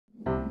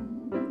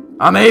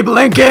I'm Abe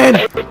Lincoln!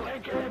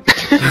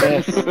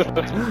 Yes.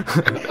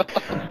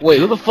 Wait,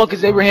 who the fuck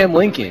is Abraham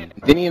Lincoln?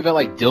 Didn't he invent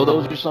like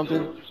dildos or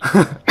something?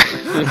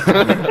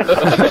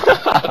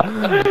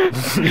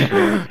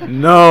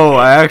 No,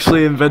 I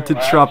actually invented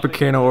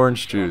Tropicana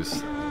orange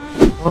juice.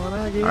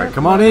 Alright,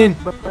 come on in.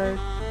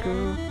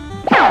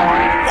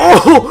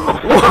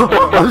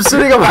 Oh! I'm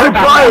sitting on my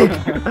bike!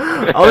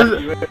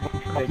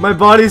 My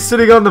body's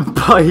sitting on the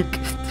bike!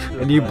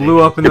 And you blew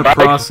up in the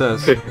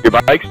process. Your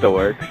bike still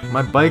works.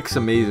 My bike's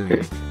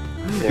amazing.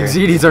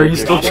 Exedes, are you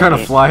still trying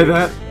to fly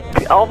that?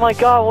 Oh my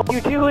god, what are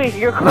you doing?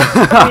 You're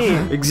crazy!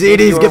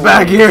 Exedes, get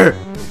back here!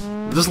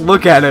 Just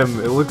look at him.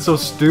 It looks so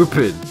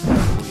stupid.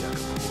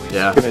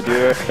 Yeah. Gonna do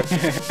it.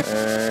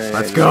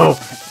 Let's go.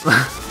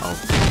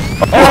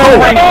 Oh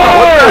my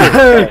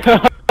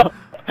god!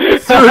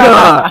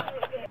 Suda!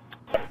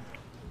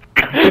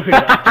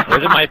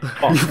 Where's my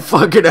phone? You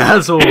fucking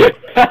asshole!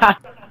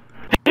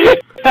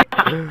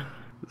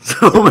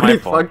 So many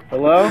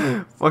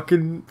Hello?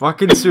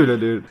 fucking Suda,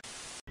 dude.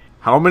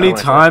 How many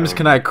times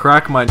can I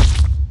crack my?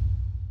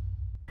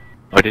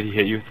 Oh, did he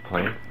hit you with the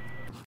plane?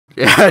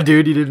 Yeah,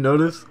 dude, you didn't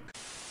notice?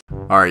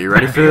 Alright, you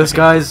ready for this,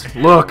 guys?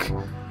 Look! That's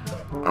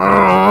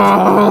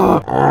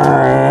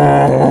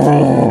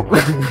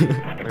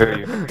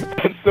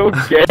so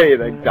gay,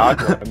 that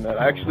dog one. That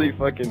actually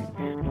fucking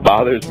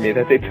bothers me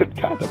that they took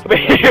got the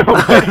plane.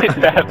 What is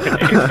happening?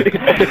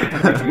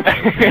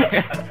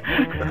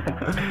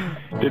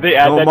 Did they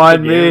add Don't that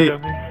mind to the game me. or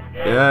something?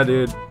 Yeah,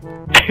 dude.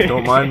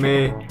 Don't mind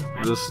me.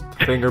 Just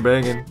finger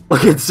banging.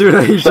 Look at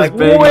Suda, he's just Like,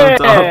 banging on where?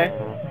 top.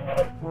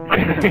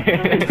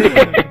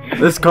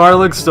 This car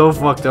looks so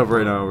fucked up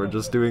right now. We're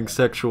just doing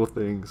sexual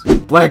things.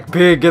 Black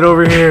pig, get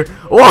over here.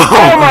 Whoa!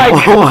 Oh my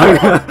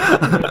god!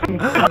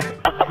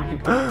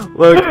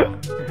 Look.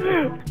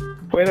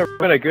 We're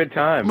having a good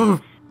time.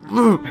 Move.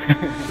 I'm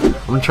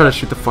gonna try to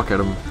shoot the fuck out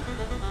of him.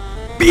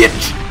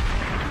 Bitch!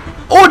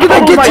 Oh, did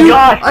I get you?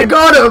 Gosh. I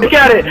got him! Look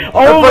at it! I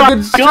Oh fucking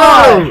my shot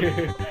god!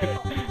 him!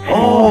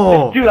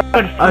 Oh! Dude, I'm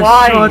I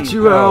flying! shot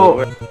you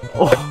out!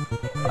 Oh,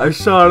 I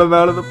shot him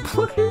out of the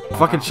plane.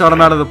 Fucking shot him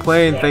out of the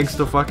plane thanks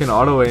to fucking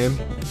auto aim.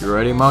 You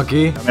ready,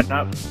 monkey? Coming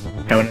up.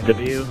 Coming to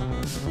view.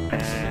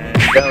 And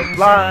go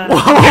fly!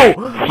 Whoa!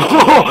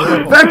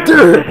 Oh,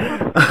 Vector!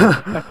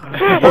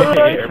 How did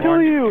I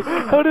kill you?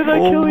 How did I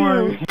kill you?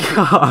 Oh my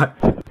god!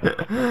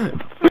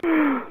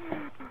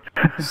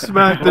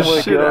 Smacked the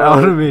shit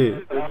out of me.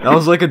 That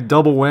was like a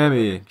double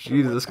whammy.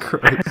 Jesus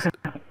Christ.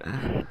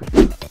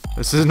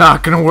 This is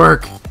not gonna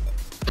work.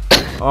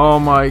 Oh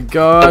my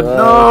god,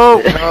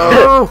 no!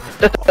 No!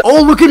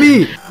 Oh, look at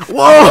me!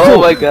 Whoa!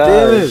 Oh my god!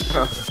 Damn it!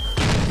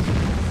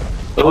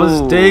 I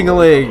was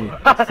dangling.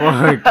 Fuck.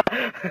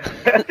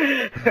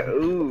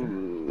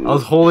 I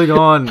was holding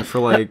on for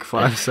like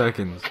 5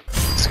 seconds.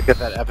 Let's get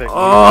that epic.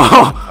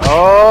 Oh!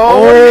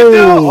 Oh!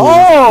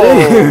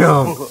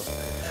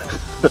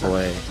 Damn!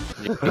 Wait.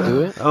 You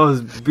do it? That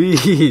was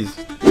bees.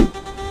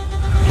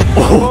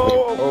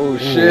 Oh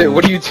shit!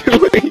 What are you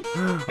doing?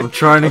 I'm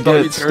trying to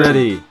get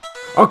steady.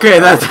 Okay,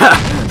 that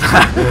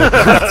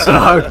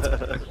sucked.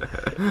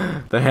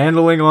 The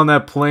handling on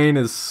that plane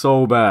is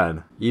so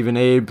bad. Even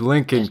Abe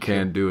Lincoln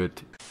can't do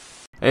it.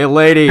 Hey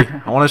lady,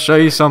 I want to show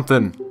you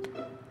something.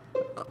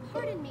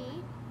 Pardon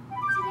me.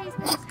 Today's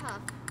been tough,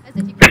 as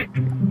if you could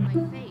my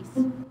face.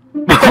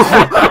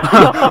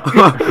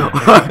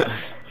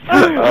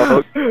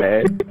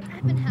 Okay.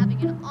 I've been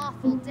having an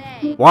awful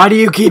day. Why do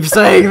you keep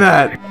saying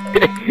that?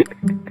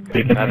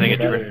 I think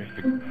it's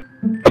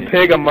a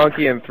pig, a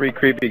monkey, and 3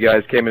 creepy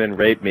guys came in and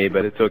raped me,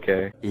 but it's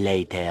okay.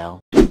 Later.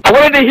 I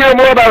wanted to hear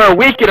more about our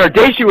week and our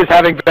day she was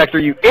having, Vector,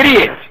 you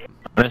idiot!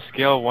 On a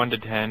scale of 1 to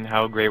 10,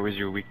 how great was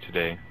your week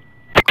today?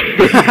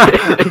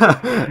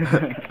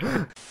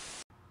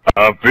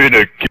 I'm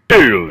finna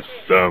kill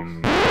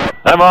some.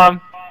 Hi,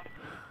 Mom!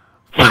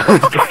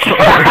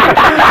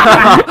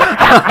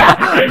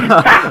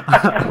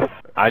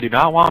 I do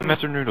not want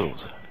Mr. Noodles.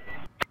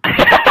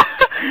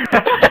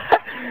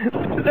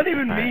 What does that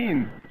even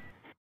mean?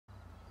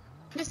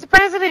 Mr.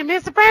 President,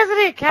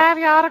 can I have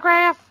your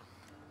autograph?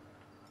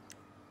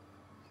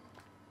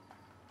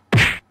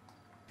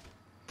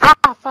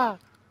 Ah, fuck.